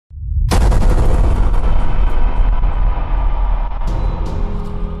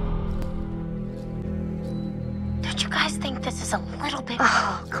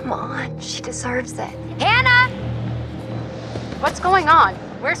She deserves it. Hannah! What's going on?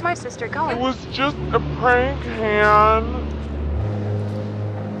 Where's my sister going? It was just a prank, Han.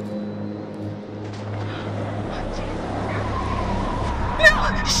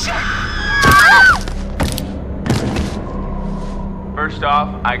 No! Shit! First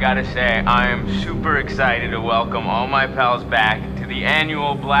off, I gotta say, I am super excited to welcome all my pals back to the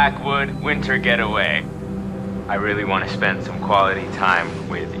annual Blackwood Winter Getaway. I really want to spend some quality time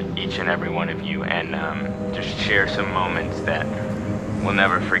with each and every one of you and just share some moments that we'll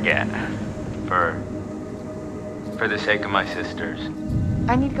never forget for the sake of my sisters.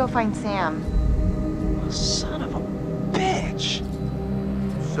 I need to go find Sam. Son of a bitch.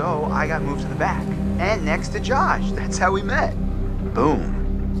 So I got moved to the back and next to Josh. That's how we met.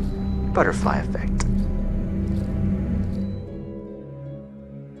 Boom. Butterfly effect.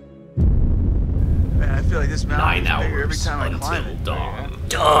 Man, I feel like this mountain is bigger every time I climb it. Dawn.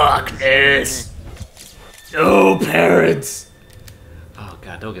 Darkness. No parents. Oh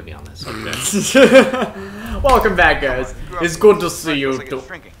god, don't get me on this. Okay. Welcome back, guys. It's good to see you too.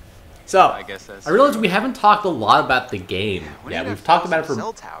 So, I realize we haven't talked a lot about the game. Yeah, we've talked about it for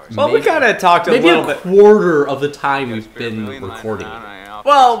well, we kind of talked a little bit. Maybe a quarter of the time we've been recording it.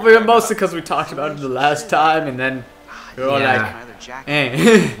 Well, mostly because we talked about it the last time, and then we were like,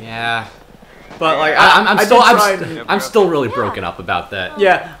 eh. Yeah. But like, I'm still really broken up about that.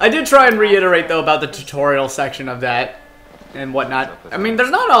 Yeah, I did try and reiterate though about the tutorial section of that and whatnot. I mean, there's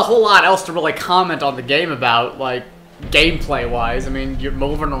not a whole lot else to really comment on the game about, like, gameplay-wise. I mean, you're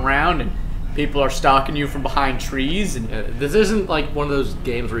moving around and people are stalking you from behind trees, and this isn't like one of those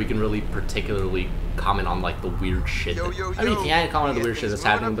games where you can really particularly comment on like the weird shit. I mean, you can comment on the weird shit that's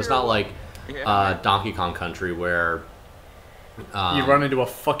happening, but it's not like Donkey Kong Country where you run into a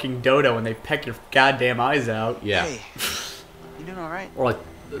fucking dodo and they peck your goddamn eyes out. Yeah. Hey, you doing all right? Or like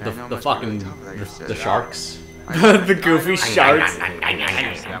the fucking the sharks. The goofy sharks.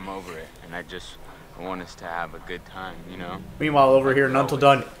 I'm over it, and I want us to have a good time, you know? Meanwhile, over here in Until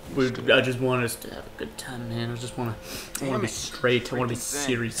Dawn, I just want us to have a good time, man. I want to be straight. I want to be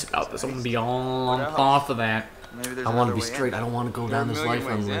serious about this. I want to be all on top of that. I want to be straight. I don't want to go down this life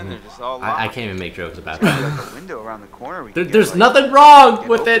I'm living. I can't even make jokes about that. There's nothing wrong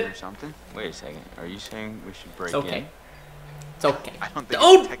with it. Wait a second. Are you saying we should break in? It's okay.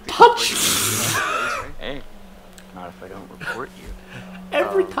 Don't touch! Hey, not if I don't report you.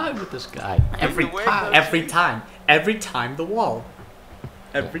 Every time with this guy. Every time the wall.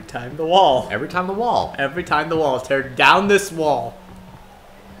 Every time the wall. Every time the wall. Every time the wall. Tear down this wall.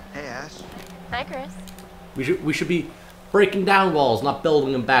 Hey, Ash. Hi, Chris. We should be breaking down walls, not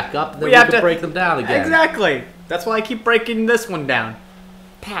building them back up. Then we have to break them down again. Exactly. That's why I keep breaking this one down.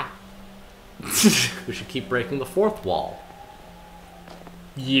 Pa. We should keep breaking the fourth wall.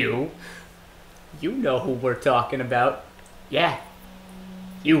 You know who we're talking about. Yeah.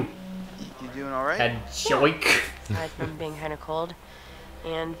 You doing all right? Head joik. I've been being kind of cold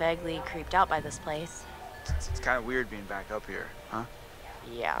and vaguely creeped out by this place. It's kind of weird being back up here, huh?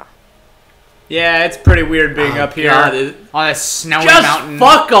 Yeah. Yeah, it's pretty weird being up here on a snowy mountain. Just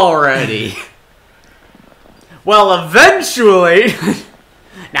fuck already. Well, eventually.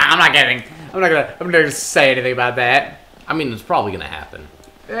 Nah, I'm not gonna say anything about that. I mean, it's probably gonna happen.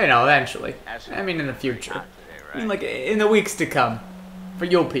 You know, eventually. I mean, in the future. I mean, like in the weeks to come. For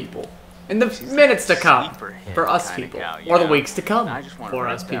you people. In the minutes to come. For us people. Or the weeks to come. For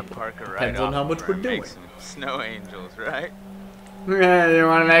us people. Depends on how much we're doing. Snow angels, right? Yeah, you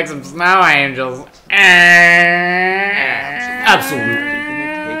want to make some snow angels? Absolutely. We're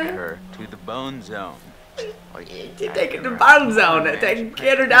gonna take her to the Bone Zone. Take her to Bone Zone.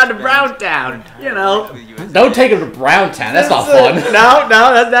 Get her down to Browntown. You know. Don't take her to Browntown. That's not fun. No,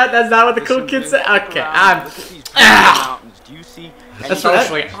 that's not what the cool kids say. Okay, Do you see? That's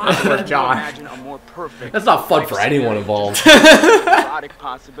socially awkward, John. That's not fun for anyone involved. Erotic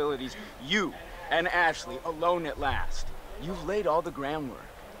possibilities. You and Ashley alone at last. You've laid all the groundwork.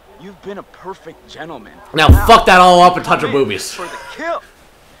 You've been a perfect gentleman. Now fuck that all up and touch her boobies. For the kill.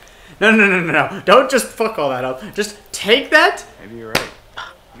 No. Don't just fuck all that up. Just take that. Maybe you're right.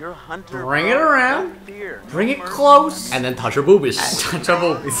 You're a hunter. Bring it around. Bring it close. And then touch her boobies. Touch her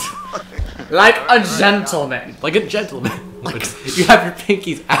boobies. Like a gentleman. Like a gentleman. Like you have your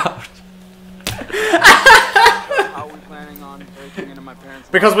pinkies out. How are we planning on breaking into my parents'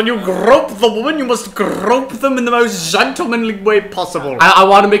 Because when you grope the woman, you must grope them in the most gentlemanly way possible. I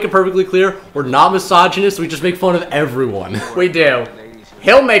want to make it perfectly clear, we're not misogynists, we just make fun of everyone. We do.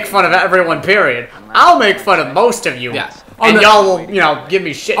 He'll make fun of everyone, period. I'll make fun of most of you. Yes. And y'all will, give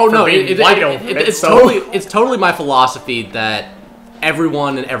me shit for being white over it. It's totally my philosophy that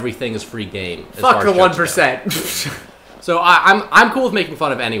everyone and everything is free game. Fuck the 1%. So I'm cool with making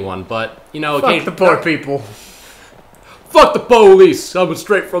fun of anyone, but you know, fuck the poor people. Fuck the police coming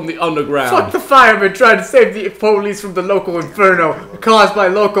straight from the underground. Fuck the firemen trying to save the police from the local inferno caused by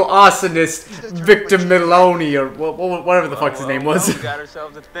local arsonist Victor Milone or whatever the fuck his name was.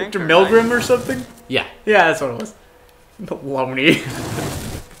 Victor Milgram or something? Yeah. Yeah, that's what it was. Milone.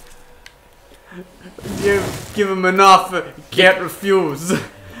 Give him an offer, can't refuse.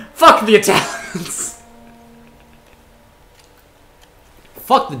 Fuck the Italians.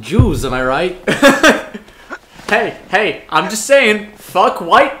 Fuck the Jews, am I right? Hey, I'm just saying, fuck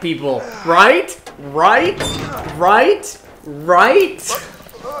white people, right?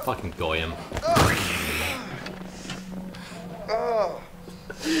 Fucking goyim.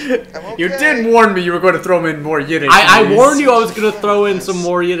 You did warn me you were going to throw in more Yiddish. I warned you I was going to throw in some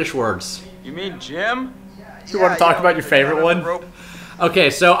more Yiddish words. You mean Jim? You want to talk about your favorite one? Okay,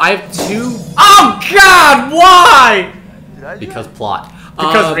 so I have 2... Oh God, why? Because plot.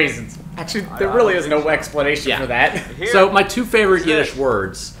 Because reasons. Actually, there really is no explanation for that. So my 2 favorite Yiddish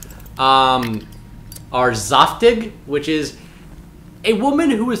words are zaftig, which is a woman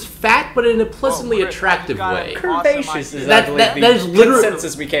who is fat but in a pleasantly attractive way. Curvaceous is that is literally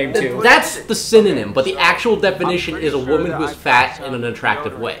consensus we came to. That's the synonym, but the actual definition is a woman who is fat in an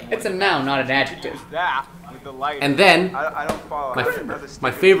attractive way. It's a noun, not an adjective. And then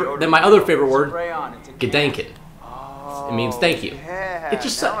my favorite, then my other favorite word, Gedanken. It means thank you. It's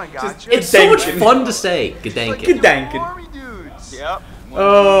just it's so much fun to say. Gedanken. Gedanken. Yep.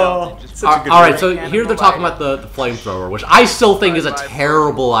 Oh, such a good Alright, so here they're talking about the flamethrower, which I still think is a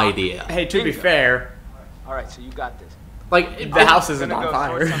terrible idea. Hey, to be fair, Alright, so you got this. Like, the house isn't on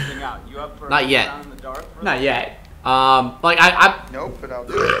fire. Not yet. Not yet. Like, Nope, but I'll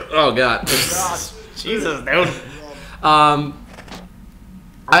do it. oh god. Jesus, dude.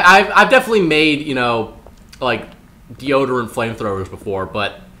 I've definitely made, you know, like, deodorant flamethrowers before,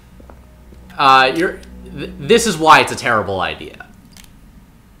 but this is why it's a terrible idea.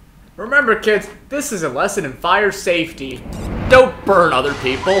 Remember, kids, this is a lesson in fire safety. Don't burn other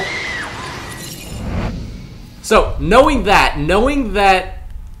people. So, knowing that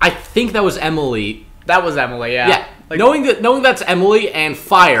I think that was Emily. That was Emily, yeah. Yeah. Like, knowing that's Emily and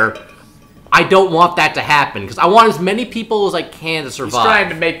fire, I don't want that to happen because I want as many people as I can to survive. he's trying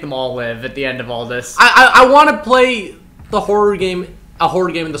to make them all live at the end of all this. I want to play a horror game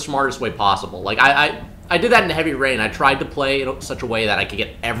in the smartest way possible. Like I did that in Heavy Rain. I tried to play in such a way that I could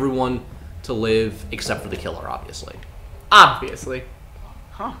get everyone to live except for the killer, obviously. Obviously.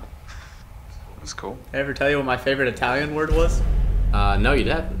 Huh. That's cool. Did I ever tell you what my favorite Italian word was? No, you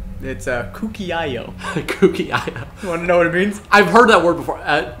didn't. It's cucchiaio. Cucchiaio. You want to know what it means? I've heard that word before.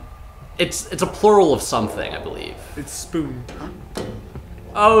 It's a plural of something, I believe. It's spoon.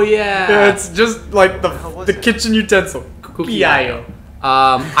 Oh yeah. Yeah, it's just like the kitchen utensil. Cucchiaio.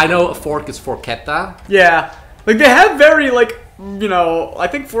 I know a fork is forchetta. Yeah. Like they have very like, you know, I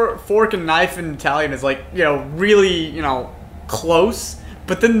think fork and knife in Italian is like, you know, really, you know, close,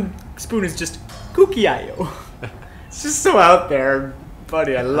 but then spoon is just cucchiaio. It's just so out there.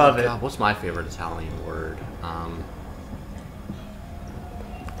 Buddy, I love it. God, what's my favorite Italian word?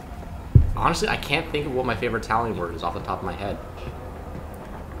 Honestly, I can't think of what my favorite Italian word is off the top of my head.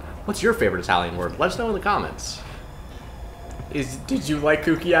 What's your favorite Italian word? Let us know in the comments. Did you like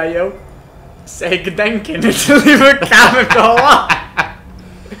cucchiaio? Say Gedanken and leave a comment below.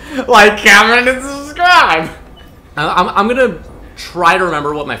 Like, comment, and subscribe. I'm gonna try to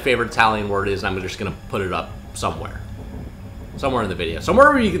remember what my favorite Italian word is, and I'm just gonna put it up somewhere. Somewhere in the video.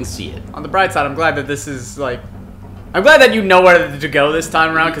 Somewhere where you can see it. On the bright side, I'm glad that this is, like... I'm glad that you know where to go this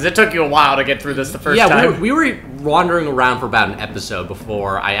time around, because it took you a while to get through this the first time. Yeah, we were wandering around for about an episode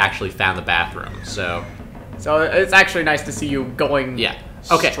before I actually found the bathroom, so... So it's actually nice to see you going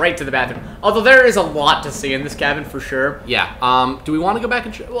straight to the bathroom. Although there is a lot to see in this cabin, for sure. Yeah, do we want to go back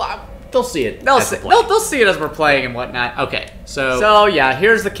and... Well, they'll see it. They'll see it as we're playing and whatnot. Okay, so... So, yeah,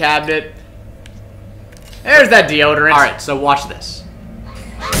 here's the cabinet. There's that deodorant. Alright, so watch this.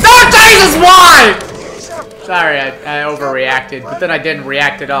 Oh, Jesus, why? Sorry, I overreacted, but then I didn't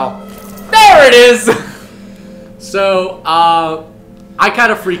react at all. There it is! So, I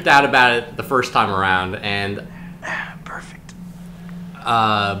kind of freaked out about it the first time around, and... Perfect.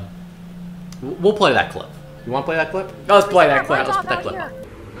 We'll play that clip. You want to play that clip? Let's play that clip. Let's put that clip up.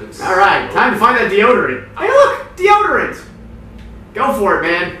 Alright, time to find that deodorant. Hey, look! Deodorant! Go for it,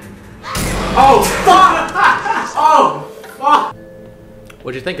 man. Oh, fuck! Oh, fuck!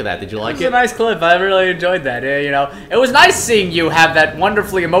 What'd you think of that? Did you like It was it? a nice clip. I really enjoyed that. You know, it was nice seeing you have that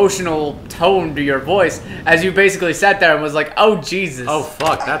wonderfully emotional tone to your voice as you basically sat there and was like, "Oh Jesus! Oh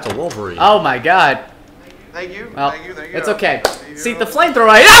fuck, that's a Wolverine. Oh my God!" Thank you. Well, Thank you. it's okay. See, the flamethrower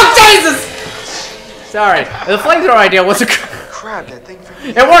idea. Oh Jesus! Sorry, the flamethrower idea was a. Crap, that thing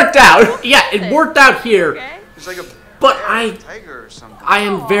freaking It worked out. Yeah, it worked out here, It's like a but tiger or something. I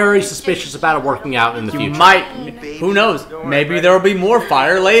am very suspicious about it working out in the You future. might. Who knows? Maybe there will be more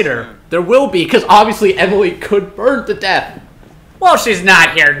fire later. There will be, because obviously Emily could burn to death. Well, she's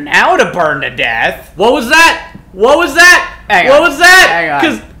not here now to burn to death. What was that? What was that? Hang what on. was that? Hang on.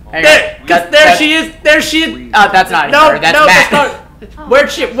 Because Hang there, on. 'cause That- she is. There she is. Oh, that's not No, her. That's no, Matt. that's not. Where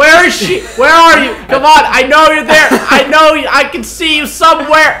is she? Where are you? Come on, I know you're there. I know I can see you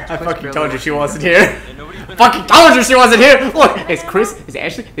somewhere. I fucking told you she wasn't here. I fucking told you she wasn't here. Look, it's Chris, it's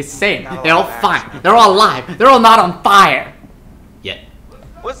Ashley, it's Sam. They're all fine. They're all alive. They're all not on fire. Yeah.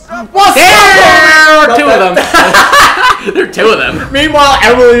 What's up? What's There are up? two of them. There are two of them. Meanwhile,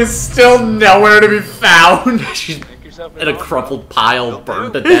 Emily is still nowhere to be found. She's in a crumpled pile,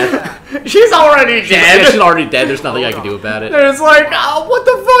 burned to death. She's already Yeah, dead. she's already dead. There's nothing I can do about it. There's like, oh, what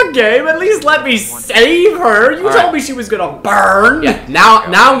the fuck, game? At least let me save her. You told me she was gonna burn. Yeah. Now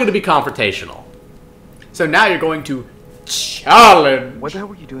I'm gonna be confrontational. So now you're going to challenge. What the hell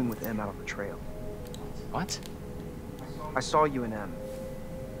were you doing with M out on the trail? What? I saw you and M.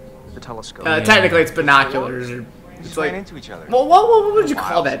 The telescope. Technically, it's binoculars. Or it's Ran like, into each other. well, what would you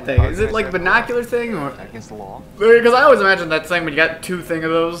call that thing? Is it like a binocular thing or? Against the law. Because I always imagine that thing when you got two thing of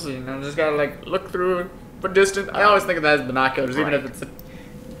those, you know, just gotta like look through for distance. I always think of that as binoculars, even if it's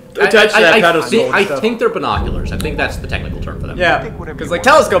attached to that pedestal. I think they're binoculars. I think that's the technical term for them. Yeah, Think whatever because you like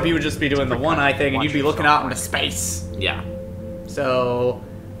want. telescope, you would just be doing the one eye thing, and you'd be looking out into space. Yeah. So,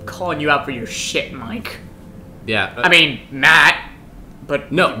 I'm calling you out for your shit, Mike. Yeah. I mean, Matt. But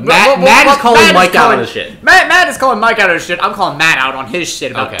No, Matt is calling Mike out on his shit. Matt is calling Mike out on his shit. I'm calling Matt out on his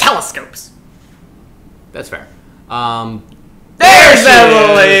shit about Okay. telescopes. That's fair. There's she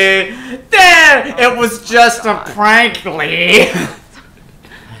Emily! There! It was just a prank, Lee.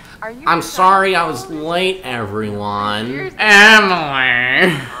 Are you? I'm sorry I was late, everyone.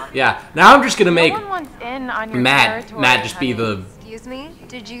 Emily. Yeah. Now I'm just gonna make No one wants in on your Matt territory, just be honey. Excuse me?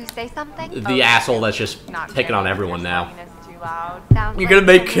 Did you say something? the asshole that's just Not picking on good. everyone Your now. sweatiness is too loud. Sounds You're like gonna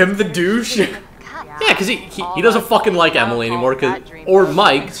make someone him the was douche? in the cut. Yeah, because he doesn't fucking like Emily anymore, or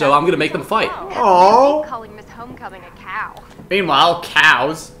Mike, so I'm gonna make them fight. Aww. Calling Miss Homecoming a cow. Meanwhile,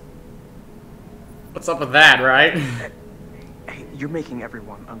 cows. What's up with that, right? Hey, you're making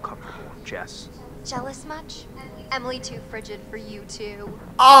everyone uncomfortable, Jess. Jealous much? Emily too frigid for you too.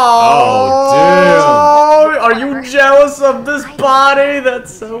 Oh, are you jealous of this body?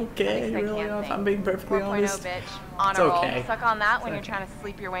 That's so gay, At least I really, can't if I'm think. being perfectly 4.0 honest. bitch. On It's a roll. okay. Suck on that when you're trying to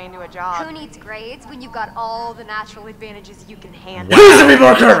sleep your way into a job. Who needs grades when you've got all the natural advantages you can handle? Please let me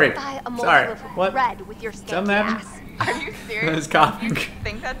more curvy. Buy a Sorry, multiple of what? red with your Something skanky happened? ass. Are you serious? It's coughing. You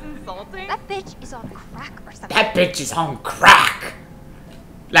think that's insulting? That bitch is on crack or something. That bitch is on crack.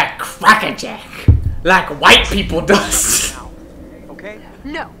 Like crackerjack. Like white people does. Okay?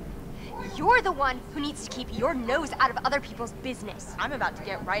 No. You're the one who needs to keep your nose out of other people's business. I'm about to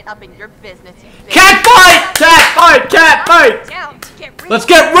get right up in your business, you bitch. Cat fight! Cat fight! Cat fight! Down to get rid Let's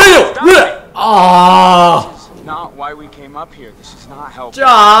get real! Oh, This is not why we came up here. This is not helpful.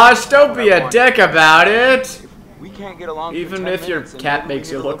 Josh, don't be a dick about it. We can't get along. Even for 10 if your minutes and cat maybe we makes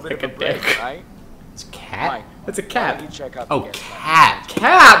need you a little look bit like of a break, dick. right? it's a cat. Mike, That's a why don't cat. you check up Oh, and get cat.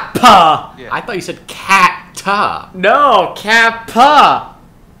 Kappa. I thought you said cat-ta. No, Kappa.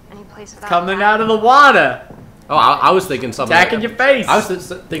 Any place without Coming that. out of the water. Oh, I was thinking something. Attacking your face. I was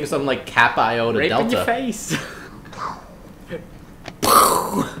thinking something like Kappa Iota Raping Delta. your face.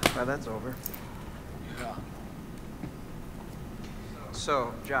 Well, that's over.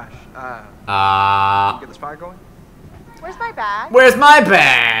 So, Josh, get this fire going? Where's my bag? Where's my My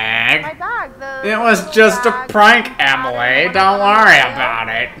bag? bag. The It was little just a bag prank, with the pattern Emily. on Don't the worry tail. about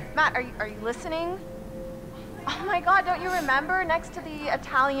it. Matt, are you listening? Oh my god, don't you remember next to the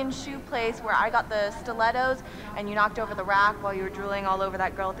Italian shoe place where I got the stilettos and you knocked over the rack while you were drooling all over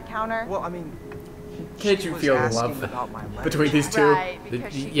that girl at the counter? Well, I mean, Can't she you was feel the asking love about my letters. between these two? Right,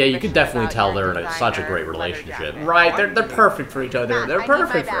 because she's Yeah, you could suspicious definitely about tell your they're in such a designer great leather relationship. jacket. Right, they're perfect for each other. Matt, They're I need my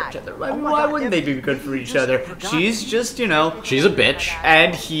perfect for bag. each other. I mean, why wouldn't they be good for each other? She's just, you know, She's a bitch.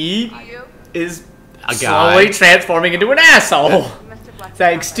 and he is A slowly guy. transforming into an asshole. You must have left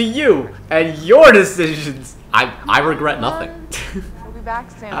Thanks it to you and your decisions. I regret nothing. We'll be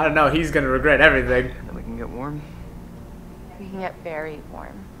back soon. I don't know, he's gonna regret everything. Then we can get warm. We can get very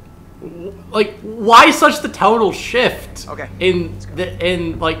warm. Like, why such the tonal shift? Okay.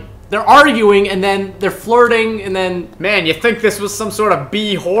 In like, they're arguing and then they're flirting and then... Man, you think this was some sort of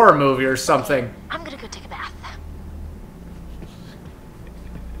B horror movie or something. I'm gonna go take a bath.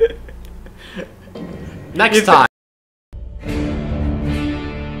 Next time.